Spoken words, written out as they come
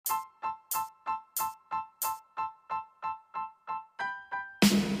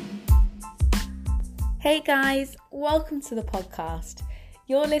Hey guys, welcome to the podcast.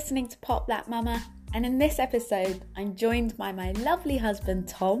 You're listening to Pop That Mama, and in this episode, I'm joined by my lovely husband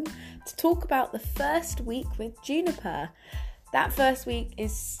Tom to talk about the first week with Juniper. That first week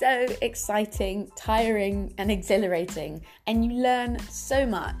is so exciting, tiring, and exhilarating, and you learn so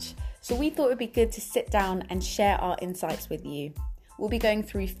much. So we thought it would be good to sit down and share our insights with you. We'll be going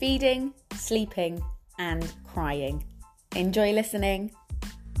through feeding, sleeping, and crying. Enjoy listening.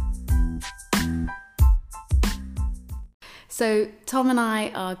 So Tom and I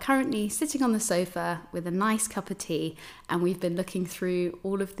are currently sitting on the sofa with a nice cup of tea, and we've been looking through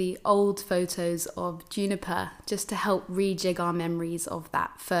all of the old photos of Juniper just to help rejig our memories of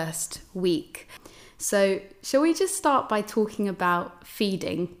that first week. So shall we just start by talking about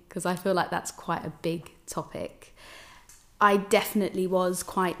feeding? Because I feel like that's quite a big topic. I definitely was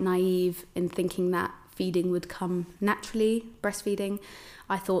quite naive in thinking that feeding would come naturally, breastfeeding.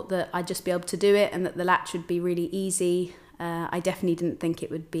 I thought that I'd just be able to do it and that the latch would be really easy. I definitely didn't think it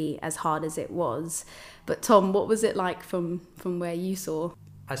would be as hard as it was. But Tom, what was it like from where you saw?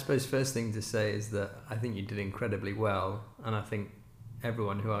 I suppose first thing to say is that I think you did incredibly well, and I think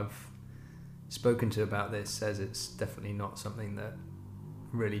everyone who I've spoken to about this says it's definitely not something that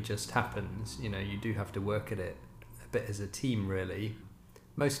really just happens. You know, you do have to work at it a bit as a team, really.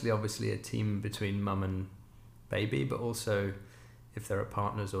 Mostly obviously a team between mum and baby, but also if there are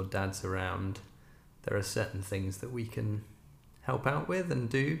partners or dads around, there are certain things that we can help out with and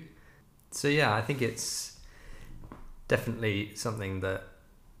do. So yeah, I think it's definitely something that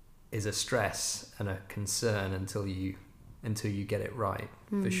is a stress and a concern until you get it right,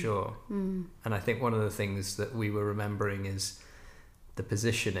 for sure. And I think one of the things that we were remembering is the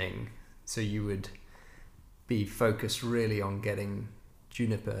positioning. So you would be focused really on getting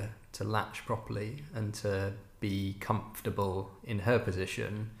Juniper to latch properly and to be comfortable in her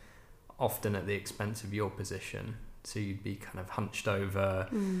position, often at the expense of your position. So you'd be kind of hunched over,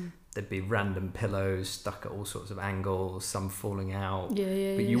 there'd be random pillows stuck at all sorts of angles, some falling out, but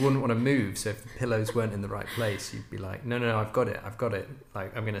you wouldn't want to move. So if the pillows weren't in the right place, you'd be like, no, I've got it,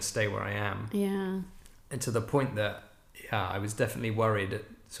 like I'm going to stay where I am. And to the point that I was definitely worried at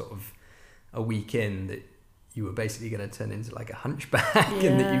sort of a week in that you were basically going to turn into like a hunchback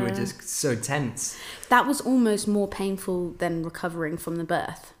and that you were just so tense. That was almost more painful than recovering from the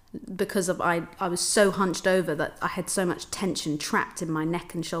birth, because I was so hunched over that I had so much tension trapped in my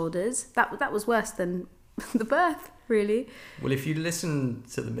neck and shoulders. That was worse than the birth, really. Well, if you listen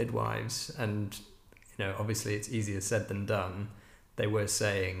to the midwives, and you know, obviously it's easier said than done, they were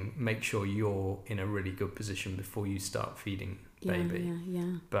saying make sure you're in a really good position before you start feeding baby.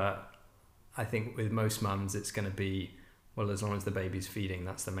 But I think with most mums it's going to be, well, as long as the baby's feeding,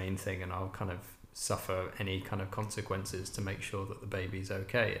 that's the main thing, and I'll kind of suffer any kind of consequences to make sure that the baby's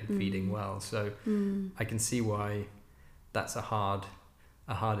okay and feeding well. So I can see why that's a hard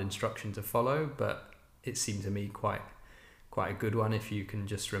instruction to follow, but it seemed to me quite a good one if you can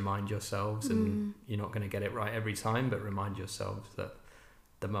just remind yourselves, and you're not going to get it right every time, but remind yourselves that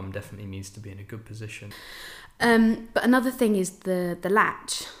the mum definitely needs to be in a good position. But another thing is the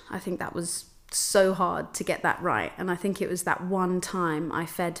latch. I think that was so hard to get that right, and I think it was that one time I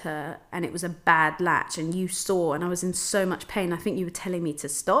fed her and it was a bad latch, and you saw, and I was in so much pain. I think you were telling me to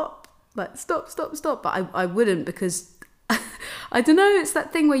stop, like stop, but I wouldn't, because I don't know, it's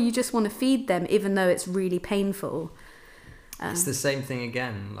that thing where you just want to feed them even though it's really painful. It's the same thing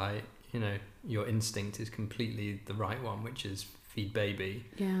again, like, you know, your instinct is completely the right one, which is feed baby.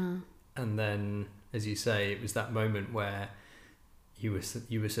 And then, as you say, it was that moment where you were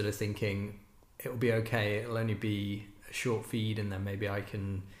sort of thinking, it'll be okay, it'll only be a short feed, and then maybe I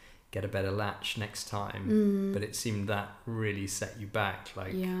can get a better latch next time. But it seemed that really set you back.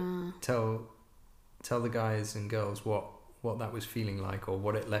 Like, tell the guys and girls what that was feeling like, or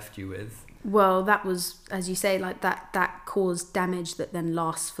what it left you with. Well, that was, as you say, like that caused damage that then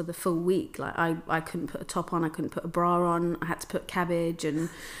lasts for the full week. Like I couldn't put a top on, I couldn't put a bra on, I had to put cabbage and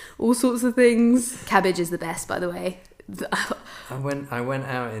all sorts of things. Cabbage is the best, by the way. I went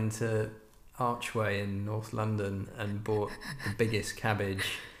out into Archway in North London and bought the biggest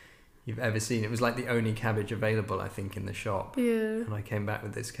cabbage you've ever seen. It was like the only cabbage available, I think, in the shop. And I came back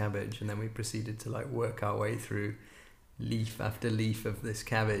with this cabbage, and then we proceeded to like work our way through leaf after leaf of this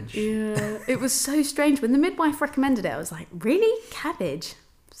cabbage. It was so strange. When the midwife recommended it, I was like, really? Cabbage?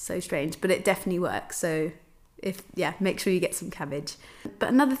 So strange, but it definitely works. So make sure you get some cabbage. But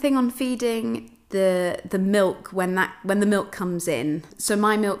another thing on feeding, the milk, when the milk comes in. So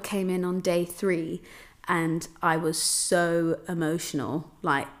my milk came in on day 3, and I was so emotional.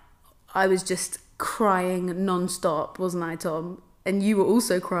 Like, I was just crying non-stop, wasn't I, Tom? And you were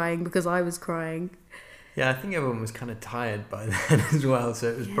also crying because I was crying. Yeah, I think everyone was kind of tired by then as well, so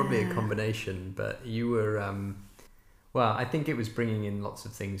it was probably a Yeah. combination. But you were, well, I think it was bringing in lots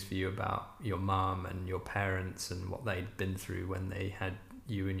of things for you about your mum and your parents and what they'd been through when they had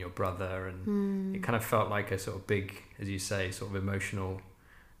you and your brother, and it kind of felt like a sort of big, as you say, sort of emotional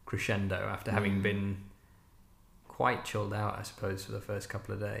crescendo after having been quite chilled out, I suppose, for the first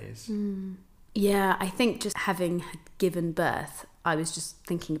couple of days. Yeah, I think just having given birth, I was just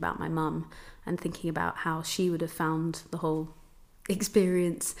thinking about my mum and thinking about how she would have found the whole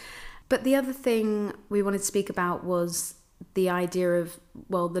experience. But the other thing we wanted to speak about was the idea of,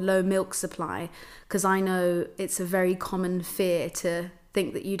 well, the low milk supply, because I know it's a very common fear to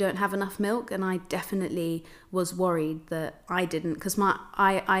think that you don't have enough milk, and I definitely was worried that I didn't, because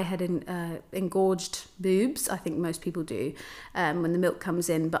I had engorged boobs. I think most people do when the milk comes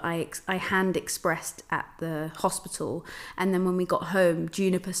in, but I hand expressed at the hospital, and then when we got home,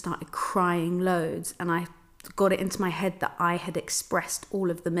 Juniper started crying loads, and I got it into my head that I had expressed all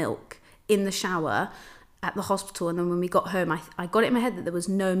of the milk in the shower at the hospital. And then when we got home, I got it in my head that there was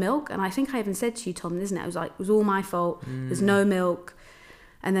no milk, and I think I even said to you, Tom, isn't it? I was like, it was all my fault. There's no milk.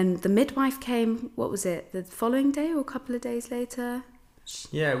 And then the midwife came, what was it, the following day or a couple of days later?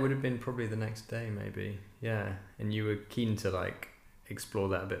 Yeah, it would have been probably the next day, maybe. Yeah, and you were keen to like explore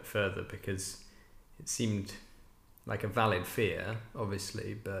that a bit further because it seemed like a valid fear,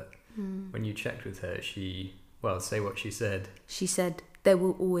 obviously, but when you checked with her, say what she said. She said, there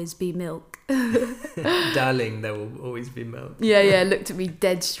will always be milk. Darling, there will always be milk. Yeah, looked at me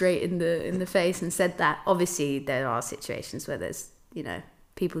dead straight in the face and said that. Obviously, there are situations where there's,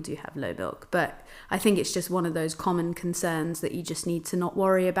 people do have low milk, but I think it's just one of those common concerns that you just need to not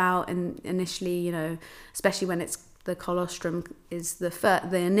worry about. And initially, especially when it's the colostrum is the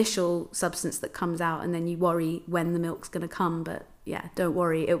initial substance that comes out, and then you worry when the milk's going to come. But yeah, don't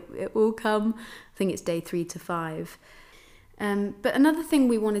worry, it will come. I think it's day 3 to 5. But another thing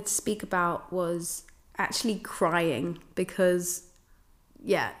we wanted to speak about was actually crying, because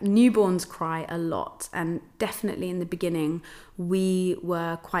newborns cry a lot, and definitely in the beginning we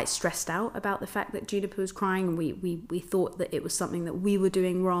were quite stressed out about the fact that Juniper was crying, and we thought that it was something that we were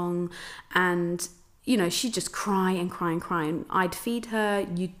doing wrong. And she'd just cry and cry and cry, and I'd feed her,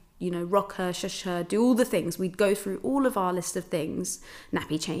 rock her, shush her, do all the things. We'd go through all of our list of things,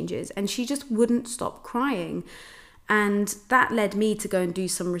 nappy changes, and she just wouldn't stop crying. And that led me to go and do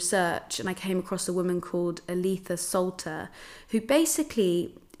some research, and I came across a woman called Aletha Salter, who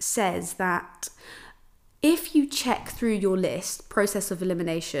basically says that if you check through your list, process of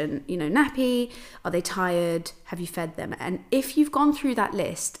elimination, nappy, are they tired, have you fed them? And if you've gone through that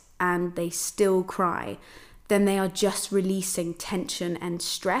list and they still cry, then they are just releasing tension and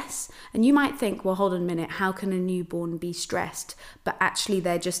stress. And you might think, well, hold on a minute, how can a newborn be stressed? But actually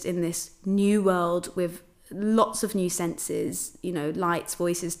they're just in this new world with lots of new senses, lights,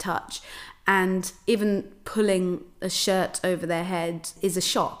 voices, touch, and even pulling a shirt over their head is a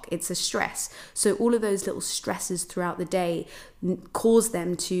shock, it's a stress. So all of those little stresses throughout the day cause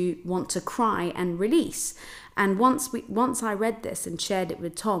them to want to cry and release. And once I read this and shared it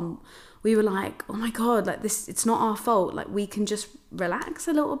with Tom, we were like, oh my God, like this, it's not our fault. Like we can just relax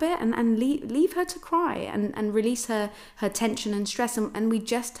a little bit and leave her to cry and release her tension and stress. And we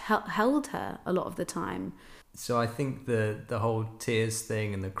just held her a lot of the time. So I think the whole tears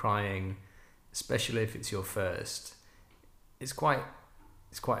thing and the crying, especially if it's your first, it's quite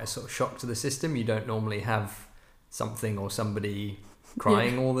a sort of shock to the system. You don't normally have something or somebody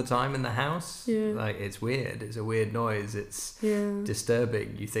crying all the time in the house. Like it's weird, it's a weird noise, it's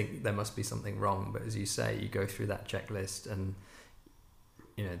disturbing. You think there must be something wrong, but as you say, you go through that checklist and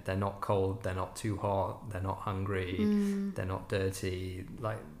they're not cold, they're not too hot, they're not hungry, they're not dirty,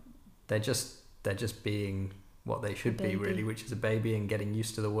 like they're just being what they should be, really, which is a baby, and getting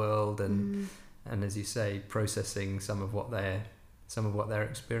used to the world, and as you say, processing some of what they're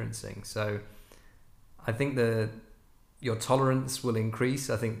experiencing. So I think your tolerance will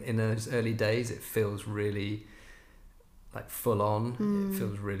increase. I think in those early days it feels really like full on. It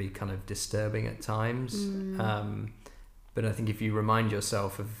feels really kind of disturbing at times. But I think if you remind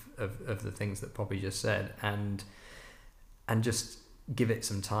yourself of the things that Poppy just said and just give it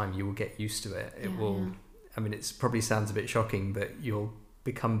some time, you will get used to it. It will. I mean, it probably sounds a bit shocking, but you'll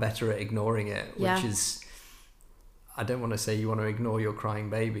become better at ignoring it, which is, I don't want to say you want to ignore your crying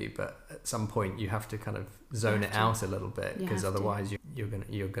baby, but at some point you have to kind of zone it out a little bit, because otherwise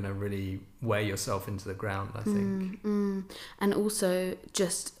you're gonna really wear yourself into the ground, I think. And also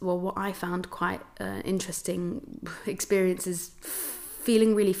what I found quite interesting experience is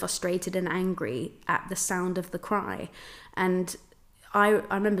feeling really frustrated and angry at the sound of the cry. And I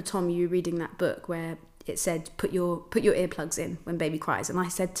remember, Tom, you reading that book where it said put your earplugs in when baby cries. And I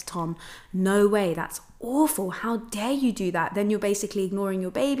said to Tom, no way, that's awful. How dare you do that? Then you're basically ignoring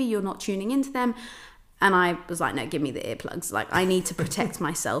your baby. You're not tuning into them. And I was like, no, give me the earplugs. Like, I need to protect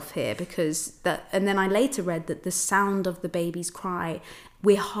myself here because that. And then I later read that the sound of the baby's cry,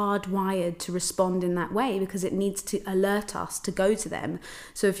 we're hardwired to respond in that way because it needs to alert us to go to them.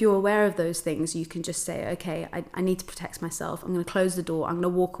 So if you're aware of those things, you can just say, okay, I need to protect myself. I'm going to close the door. I'm going to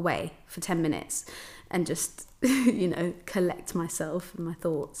walk away for 10 minutes and just, collect myself and my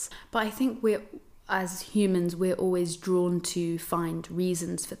thoughts. But I think as humans, we're always drawn to find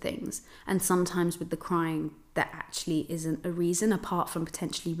reasons for things. And sometimes with the crying, there actually isn't a reason apart from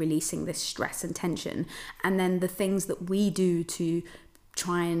potentially releasing this stress and tension. And then the things that we do to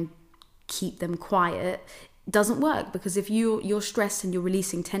try and keep them quiet doesn't work, because if you're stressed and you're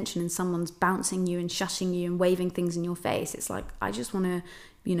releasing tension and someone's bouncing you and shushing you and waving things in your face, it's like, I just want to,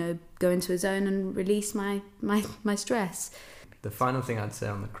 go into a zone and release my stress. The final thing I'd say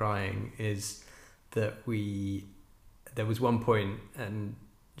on the crying is that there was one point and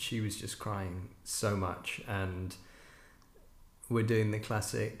she was just crying so much, and we're doing the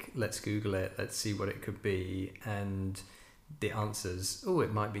classic, let's Google it, let's see what it could be, and the answers,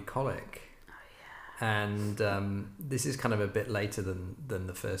 it might be colic. And this is kind of a bit later than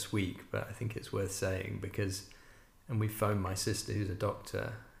the first week, but I think it's worth saying because, and we phoned my sister who's a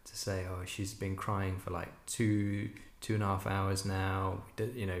doctor to say, she's been crying for like 2.5 hours now.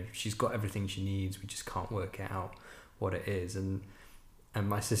 She's got everything she needs. We just can't work out what it is. And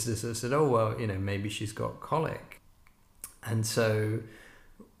my sister sort of said, maybe she's got colic. And so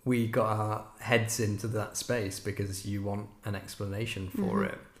we got our heads into that space because you want an explanation for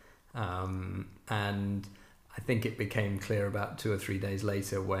it. And I think it became clear about 2 or 3 days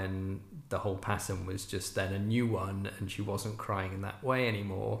later when the whole pattern was just then a new one and she wasn't crying in that way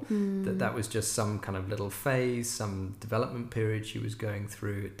anymore, that was just some kind of little phase, some development period she was going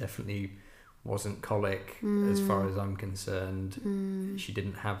through. It definitely wasn't colic as far as I'm concerned. She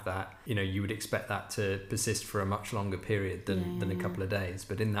didn't have that. You would expect that to persist for a much longer period than a couple of days.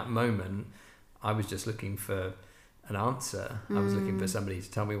 But in that moment, I was just looking for an answer. I was looking for somebody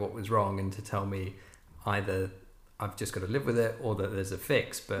to tell me what was wrong and to tell me either I've just got to live with it or that there's a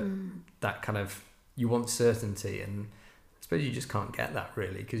fix. But that kind of, you want certainty, and I suppose you just can't get that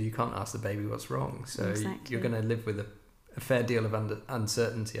really because you can't ask the baby what's wrong. So exactly. you're going to live with a fair deal of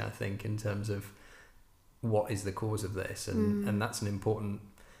uncertainty, I think, in terms of what is the cause of this, and that's an important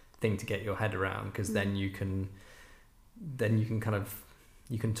thing to get your head around, because then you can kind of,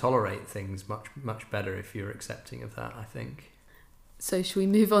 you can tolerate things much better if you're accepting of that, I think. So should we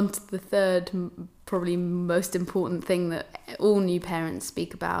move on to the third, probably most important thing that all new parents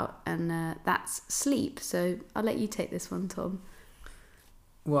speak about, and that's sleep. So I'll let you take this one, Tom.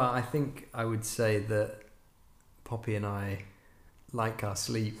 Well, I think I would say that Poppy and I like our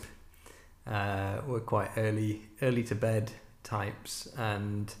sleep. We're quite early to bed types,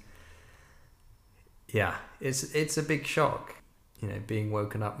 and yeah, it's a big shock, being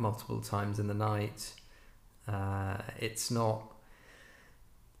woken up multiple times in the night. It's not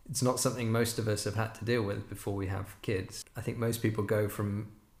something most of us have had to deal with before we have kids. I think most people go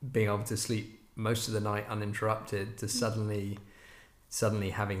from being able to sleep most of the night uninterrupted to suddenly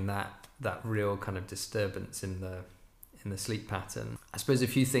having that real kind of disturbance in the sleep pattern. I suppose a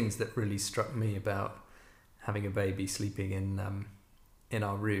few things that really struck me about having a baby sleeping in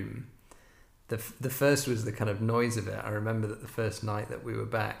our room. The first was the kind of noise of it. I remember that the first night that we were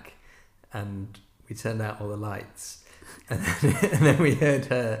back and we turned out all the lights, and then we heard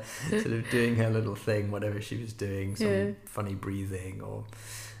her sort of doing her little thing, whatever she was doing, some funny breathing or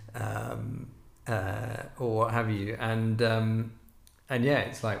what have you, and yeah,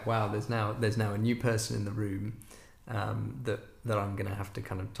 it's like, wow, there's now a new person in the room that I'm going to have to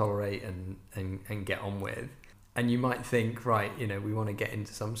kind of tolerate and get on with. And you might think, right, we want to get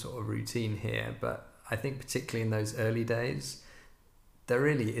into some sort of routine here, but I think particularly in those early days, there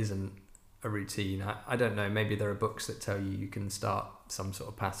really isn't a routine. I don't know, maybe there are books that tell you can start some sort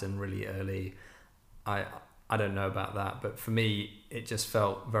of pattern really early. I don't know about that, but for me, it just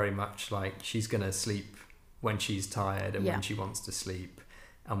felt very much like she's going to sleep when she's tired and when she wants to sleep,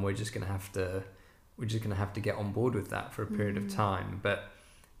 and we're just going to have to get on board with that for a period of time. But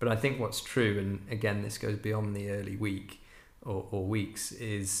I think what's true, and again, this goes beyond the early week or weeks,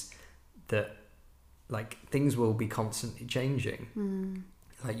 is that like things will be constantly changing.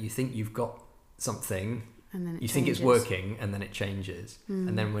 Like you think you've got something, and then you think it's working, and then it changes.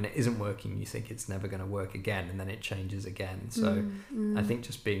 And then when it isn't working, you think it's never going to work again, and then it changes again. So I think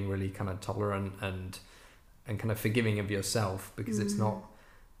just being really kind of tolerant and kind of forgiving of yourself, because it's not,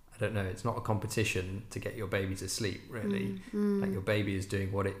 I don't know, it's not a competition to get your baby to sleep, really. Like, your baby is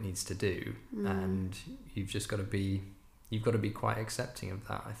doing what it needs to do, and you've just got to be quite accepting of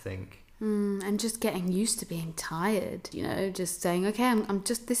that, I think. And just getting used to being tired, you know, just saying, okay, I'm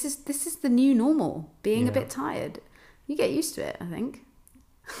just, this is the new normal, being a bit tired. You get used to it, I think.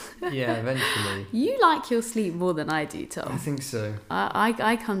 Yeah, eventually. You like your sleep more than I do, Tom. I think so.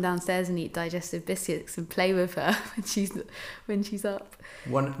 I come downstairs and eat digestive biscuits and play with her when she's up.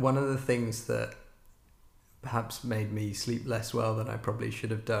 One of the things that perhaps made me sleep less well than I probably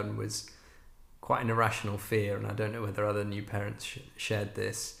should have done was quite an irrational fear, and I don't know whether other new parents shared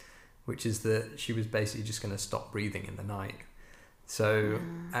this, which is that she was basically just going to stop breathing in the night. So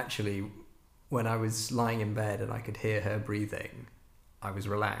actually, when I was lying in bed and I could hear her breathing, I was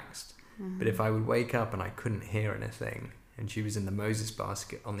relaxed. But if I would wake up and I couldn't hear anything, and she was in the Moses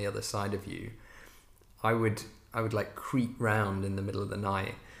basket on the other side of you, I would like creep round in the middle of the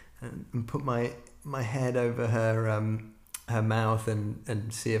night and put my head over her mouth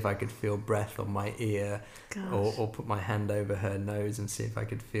and see if I could feel breath on my ear, or put my hand over her nose and see if I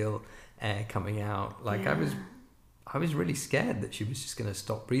could feel air coming out. Like, I was really scared that she was just going to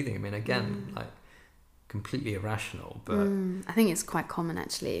stop breathing. I mean, again, like, completely irrational, but I think it's quite common,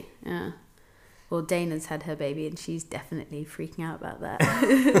 actually. Yeah. Well, Dana's had her baby and she's definitely freaking out about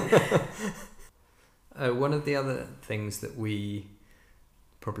that. One of the other things that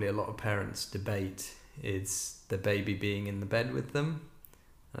probably a lot of parents debate is the baby being in the bed with them.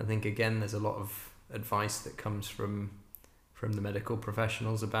 I think, again, there's a lot of advice that comes from the medical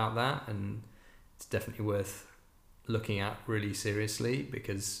professionals about that, and it's definitely worth looking at really seriously,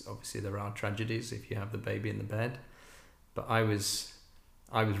 because obviously there are tragedies if you have the baby in the bed. But I was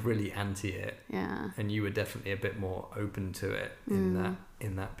really anti it, and you were definitely a bit more open to it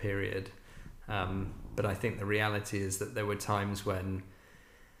in that period. But I think the reality is that there were times when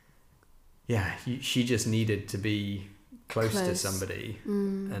she just needed to be close to somebody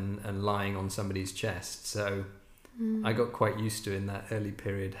and lying on somebody's chest. So I got quite used to, in that early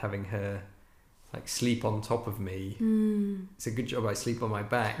period, having her like sleep on top of me. It's a good job I sleep on my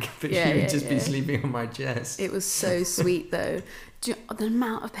back, but she would just be sleeping on my chest. It was so sweet, though. The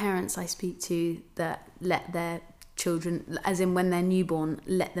amount of parents I speak to that let their children, as in when they're newborn,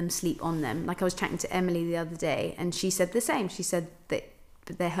 let them sleep on them. Like, I was chatting to Emily the other day, and she said the same. She said that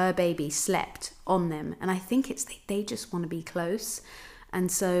her baby slept on them, and I think it's they just want to be close. And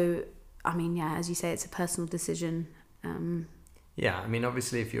so, I mean, as you say, it's a personal decision. I mean,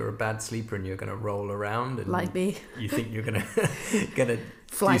 obviously, if you're a bad sleeper and you're going to roll around and like me, you think you're going to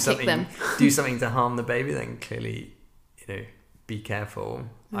fly kick them, do something to harm the baby, then clearly, be careful.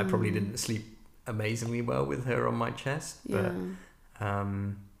 I probably didn't sleep amazingly well with her on my chest, but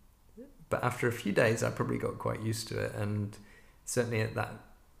after a few days, I probably got quite used to it. And certainly at that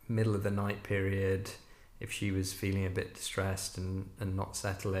middle of the night period, if she was feeling a bit distressed and not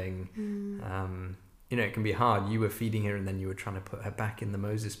settling, it can be hard. You were feeding her and then you were trying to put her back in the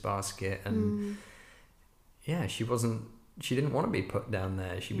Moses basket, and she didn't want to be put down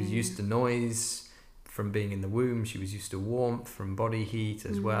there. She was used to noise from being in the womb. She was used to warmth from body heat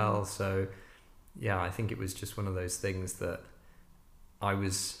as well. So I think it was just one of those things that I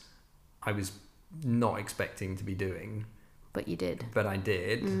was not expecting to be doing. But you did. But I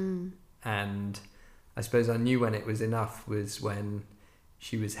did. And I suppose I knew when it was enough was when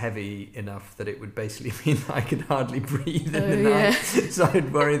she was heavy enough that it would basically mean that I could hardly breathe in the night. So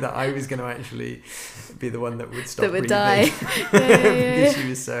I'd worry that I was going to actually be the one that would stop breathing. Die. Because she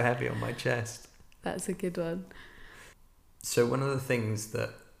was so heavy on my chest. That's a good one. So one of the things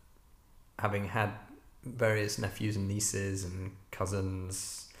that, having had various nephews and nieces and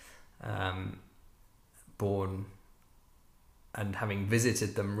cousins born, and having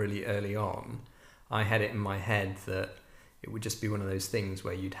visited them really early on, I had it in my head that it would just be one of those things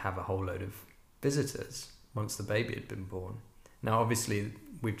where you'd have a whole load of visitors once the baby had been born. Now, obviously,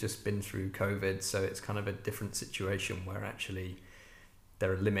 we've just been through COVID, so it's kind of a different situation where actually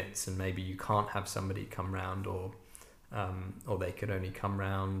there are limits, and maybe you can't have somebody come round, or they could only come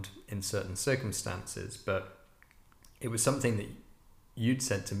round in certain circumstances. But it was something that you'd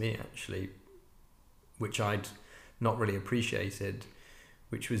said to me, actually, which I'd not really appreciated,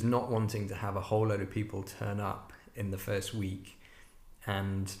 which was not wanting to have a whole load of people turn up in the first week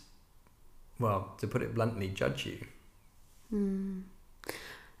and, well, to put it bluntly, judge you.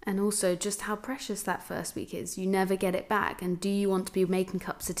 And also just how precious that first week is. You never get it back. And do you want to be making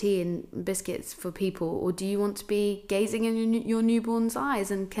cups of tea and biscuits for people, or do you want to be gazing in your newborn's eyes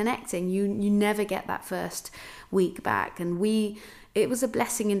and connecting? You never get that first week back. And we it was a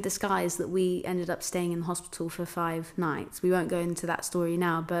blessing in disguise that we ended up staying in the hospital for 5 nights. We won't go into that story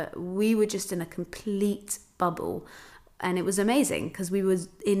now, but we were just in a complete bubble. And it was amazing because we were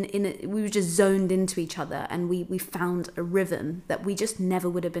we were just zoned into each other, and we found a rhythm that we just never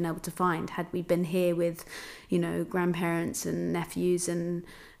would have been able to find had we been here with, you know, grandparents and nephews and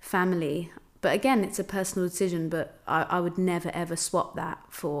family. But again, it's a personal decision, but I would never ever swap that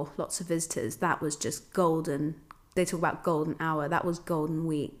for lots of visitors. That was just golden. They talk about golden hour. That was golden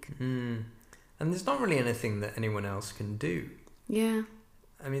week. And there's not really anything that anyone else can do. Yeah.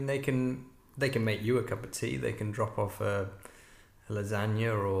 I mean, they can make you a cup of tea. They can drop off a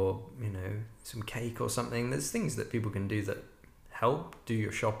lasagna or, you know, some cake or something. There's things that people can do that help do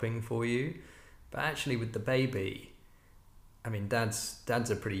your shopping for you. But actually with the baby, I mean, dads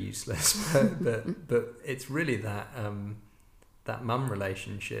are pretty useless, but it's really that mum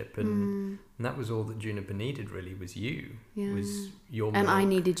relationship, and that was all that Juniper needed. Really, was you. Yeah. Was your milk. And I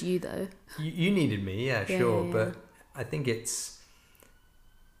needed you though. You needed me, yeah, sure. Yeah. But I think it's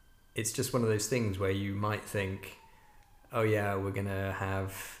just one of those things where you might think, oh yeah, we're gonna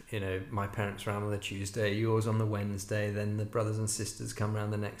have, you know, my parents around on the Tuesday, yours on the Wednesday, then the brothers and sisters come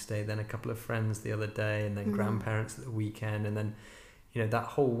around the next day, then a couple of friends the other day, and then grandparents at the weekend, and then, you know, that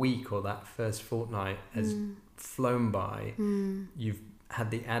whole week or that first fortnight has flown by. You've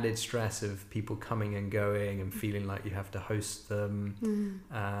had the added stress of people coming and going and feeling like you have to host them,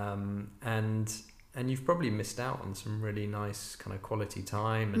 and you've probably missed out on some really nice kind of quality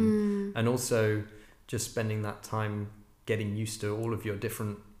time, and also just spending that time getting used to all of your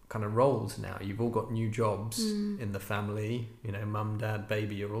different kind of roles now. You've all got new jobs in the family, you know, mum, dad,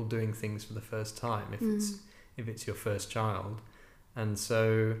 baby, you're all doing things for the first time if it's your first child. And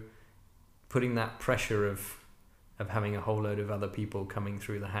so putting that pressure of having a whole load of other people coming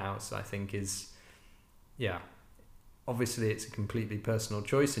through the house, I think is, yeah, obviously it's a completely personal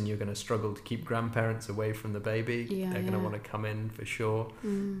choice, and you're going to struggle to keep grandparents away from the baby. They're going to want to come in for sure.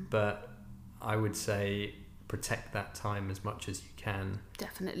 But I would say protect that time as much as you can.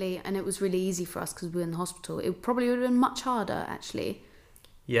 Definitely. And it was really easy for us because we were in the hospital. It probably would have been much harder, actually.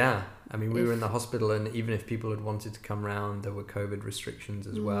 Yeah. I mean, we were in the hospital, and even if people had wanted to come round, there were COVID restrictions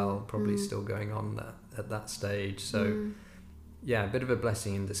as well, probably still going on at that stage. So, yeah, a bit of a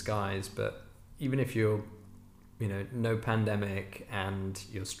blessing in disguise. But even if you're, you know, no pandemic and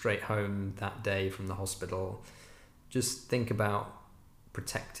you're straight home that day from the hospital, just think about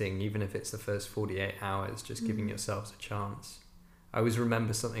protecting, even if it's the first 48 hours, just giving yourselves a chance. I always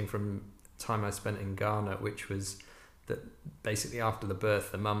remember something from time I spent in Ghana, which was that basically after the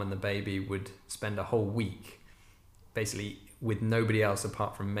birth, the mum and the baby would spend a whole week basically with nobody else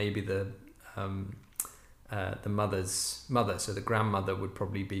apart from maybe the mother's mother. So the grandmother would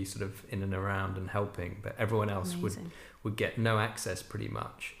probably be sort of in and around and helping, but everyone else would get no access pretty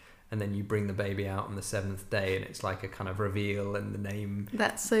much. And then you bring the baby out on the 7th day, and it's like a kind of reveal, and the name.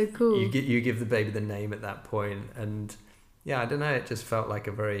 That's so cool. You give the baby the name at that point, and yeah, I don't know. It just felt like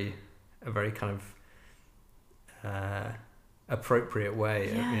a very kind of appropriate way,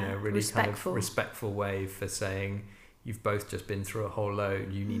 you know, really kind of respectful way for saying you've both just been through a whole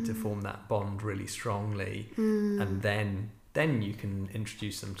load. You need to form that bond really strongly, and then you can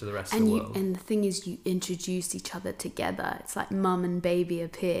introduce them to the rest of the world. And the thing is, you introduce each other together. It's like mum and baby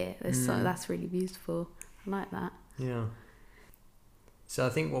appear. That's really beautiful. I like that. Yeah. So I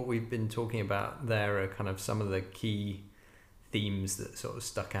think what we've been talking about there are kind of some of the key themes that sort of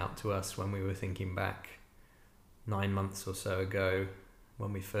stuck out to us when we were thinking back 9 months or so ago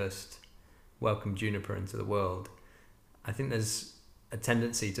when we first welcomed Juniper into the world. I think there's a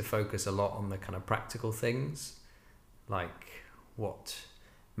tendency to focus a lot on the kind of practical things, like what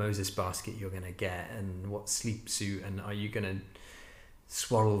Moses basket you're going to get, and what sleep suit, and are you going to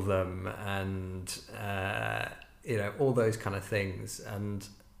swaddle them, and you know, all those kind of things. And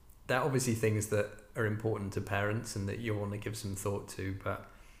they're obviously things that are important to parents and that you'll want to give some thought to, but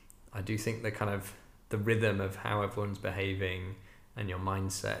I do think the rhythm of how everyone's behaving and your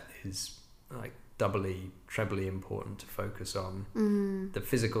mindset is like doubly, trebly important to focus on. The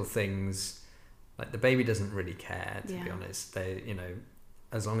physical things, like the baby doesn't really care, to be honest. They, you know,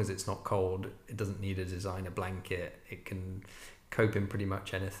 as long as it's not cold, it doesn't need a designer blanket. It can cope in pretty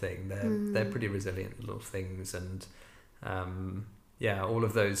much anything. They're pretty resilient little things, and all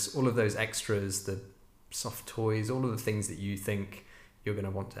of those extras, the soft toys, all of the things that you think you're going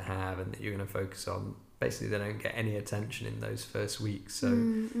to want to have and that you're going to focus on, basically they don't get any attention in those first weeks. So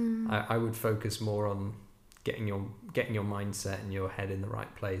I would focus more on getting your mindset and your head in the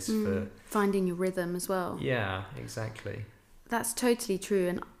right place for finding your rhythm as well. Yeah, exactly. That's totally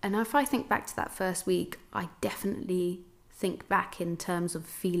true. And if I think back to that first week, I definitely think back in terms of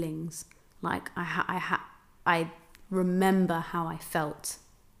feelings. Like I remember how I felt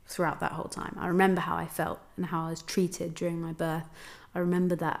throughout that whole time. I remember how I felt and how I was treated during my birth. I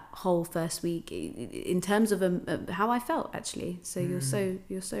remember that whole first week in terms of how I felt, actually. So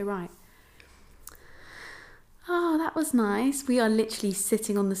you're so right. Oh, that was nice. We are literally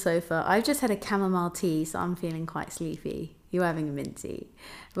sitting on the sofa. I've just had a chamomile tea, so I'm feeling quite sleepy. You're having a mint tea.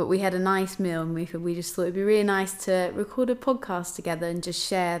 But we had a nice meal, and we just thought it'd be really nice to record a podcast together and just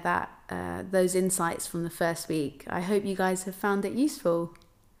share those insights from the first week. I hope you guys have found it useful.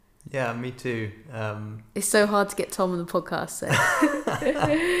 Yeah, me too. It's so hard to get Tom on the podcast, so.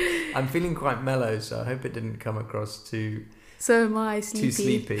 I'm feeling quite mellow, so I hope it didn't come across too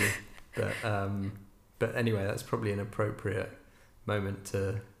sleepy. But anyway, that's probably an appropriate moment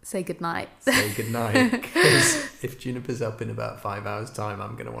to say goodnight. Because if Juniper's up in about 5 hours' time,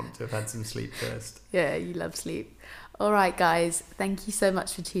 I'm going to want to have had some sleep first. Yeah, you love sleep. All right, guys. Thank you so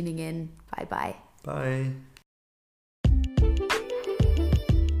much for tuning in. Bye-bye. Bye.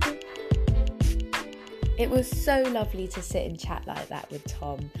 It was so lovely to sit and chat like that with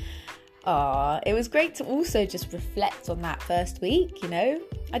Tom. It was great to also just reflect on that first week, you know.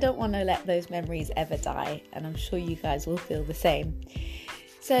 I don't want to let those memories ever die, and I'm sure you guys will feel the same.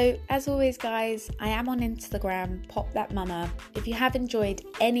 So, as always, guys, I am on Instagram, Pop That Mama. If you have enjoyed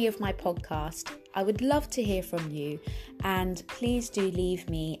any of my podcast, I would love to hear from you, and please do leave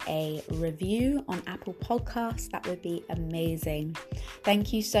me a review on Apple Podcasts. That would be amazing.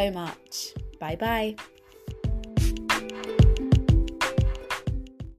 Thank you so much. Bye-bye.